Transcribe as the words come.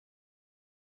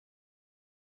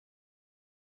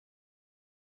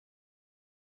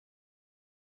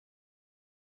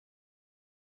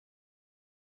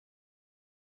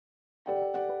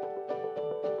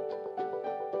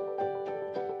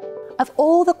Of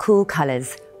all the cool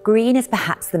colours, green is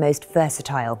perhaps the most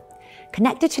versatile.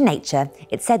 Connected to nature,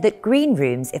 it's said that green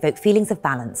rooms evoke feelings of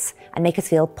balance and make us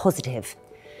feel positive.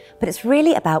 But it's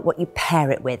really about what you pair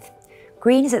it with.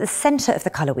 Green is at the centre of the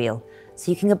colour wheel,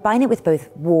 so you can combine it with both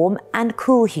warm and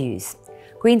cool hues.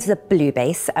 Greens with a blue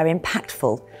base are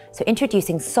impactful, so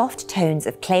introducing soft tones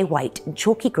of clay white and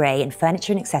chalky grey in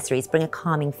furniture and accessories bring a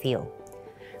calming feel.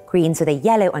 Greens with a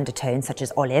yellow undertone, such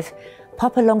as olive,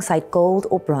 pop alongside gold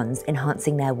or bronze,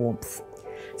 enhancing their warmth.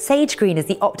 Sage green is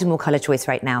the optimal colour choice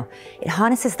right now. It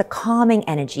harnesses the calming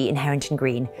energy inherent in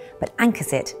green, but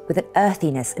anchors it with an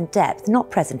earthiness and depth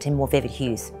not present in more vivid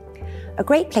hues. A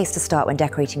great place to start when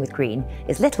decorating with green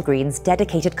is Little Green's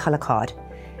dedicated colour card.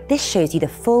 This shows you the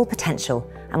full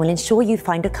potential and will ensure you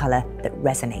find a colour that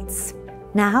resonates.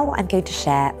 Now I'm going to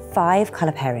share 5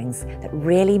 colour pairings that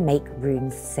really make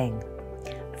rooms sing.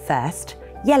 First,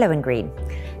 yellow and green.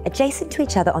 Adjacent to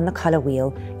each other on the colour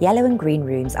wheel, yellow and green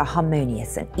rooms are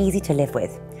harmonious and easy to live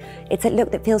with. It's a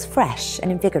look that feels fresh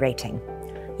and invigorating.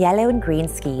 Yellow and green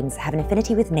schemes have an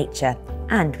affinity with nature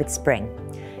and with spring.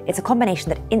 It's a combination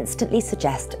that instantly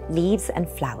suggests leaves and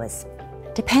flowers.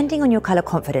 Depending on your colour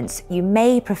confidence, you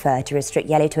may prefer to restrict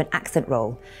yellow to an accent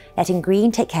role, letting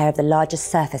green take care of the largest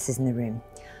surfaces in the room.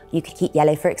 You could keep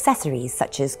yellow for accessories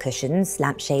such as cushions,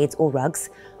 lampshades or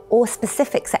rugs, or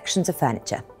specific sections of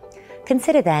furniture.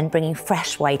 Consider then bringing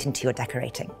fresh white into your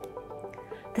decorating.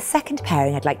 The second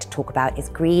pairing I'd like to talk about is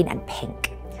green and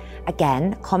pink.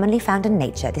 Again, commonly found in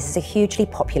nature, this is a hugely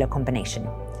popular combination.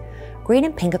 Green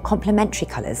and pink are complementary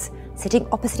colours, sitting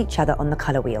opposite each other on the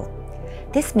colour wheel.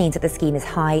 This means that the scheme is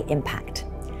high impact.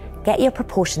 Get your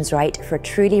proportions right for a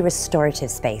truly restorative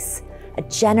space. A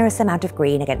generous amount of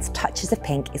green against touches of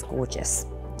pink is gorgeous.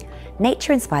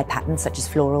 Nature-inspired patterns such as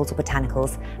florals or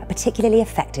botanicals are particularly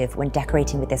effective when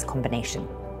decorating with this combination.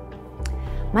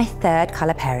 My third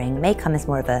colour pairing may come as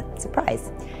more of a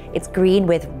surprise. It's green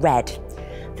with red.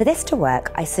 For this to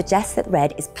work, I suggest that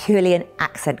red is purely an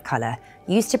accent colour,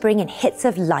 used to bring in hits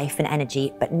of life and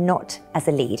energy, but not as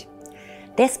a lead.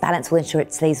 This balance will ensure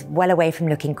it stays well away from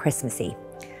looking Christmassy.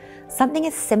 Something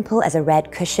as simple as a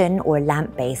red cushion or a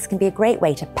lamp base can be a great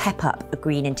way to pep up a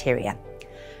green interior.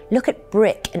 Look at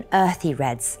brick and earthy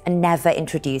reds and never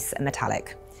introduce a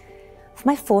metallic. For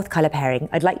my fourth colour pairing,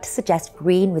 I'd like to suggest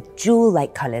green with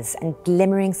jewel-like colours and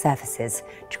glimmering surfaces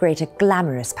to create a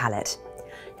glamorous palette.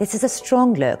 This is a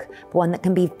strong look, but one that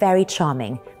can be very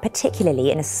charming,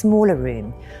 particularly in a smaller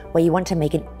room where you want to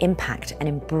make an impact and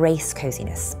embrace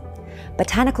coziness.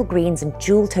 Botanical greens and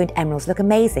jewel-toned emeralds look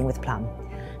amazing with plum.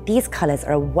 These colours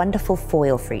are a wonderful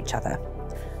foil for each other.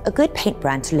 A good paint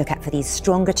brand to look at for these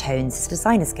stronger tones is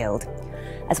Designers Guild.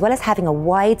 As well as having a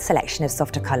wide selection of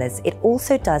softer colours, it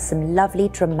also does some lovely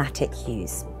dramatic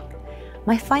hues.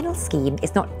 My final scheme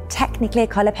is not technically a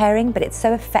colour pairing, but it's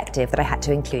so effective that I had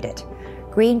to include it.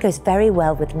 Green goes very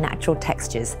well with natural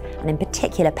textures, and in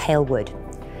particular pale wood.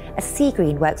 A sea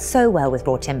green works so well with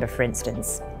raw timber, for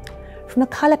instance. From a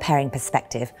colour pairing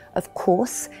perspective, of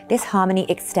course, this harmony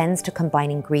extends to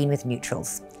combining green with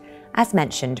neutrals. As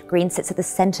mentioned, green sits at the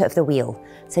centre of the wheel,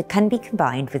 so it can be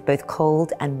combined with both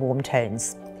cold and warm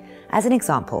tones. As an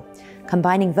example,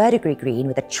 combining verdigris green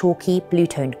with a chalky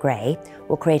blue-toned grey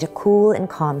will create a cool and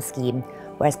calm scheme,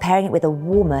 whereas pairing it with a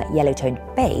warmer yellow-toned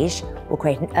beige will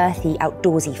create an earthy,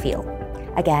 outdoorsy feel.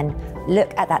 Again,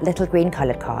 look at that little green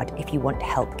coloured card if you want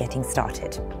help getting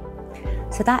started.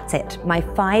 So that's it, my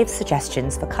 5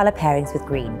 suggestions for colour pairings with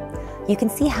green. You can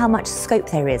see how much scope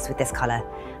there is with this colour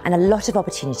and a lot of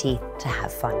opportunity to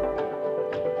have fun.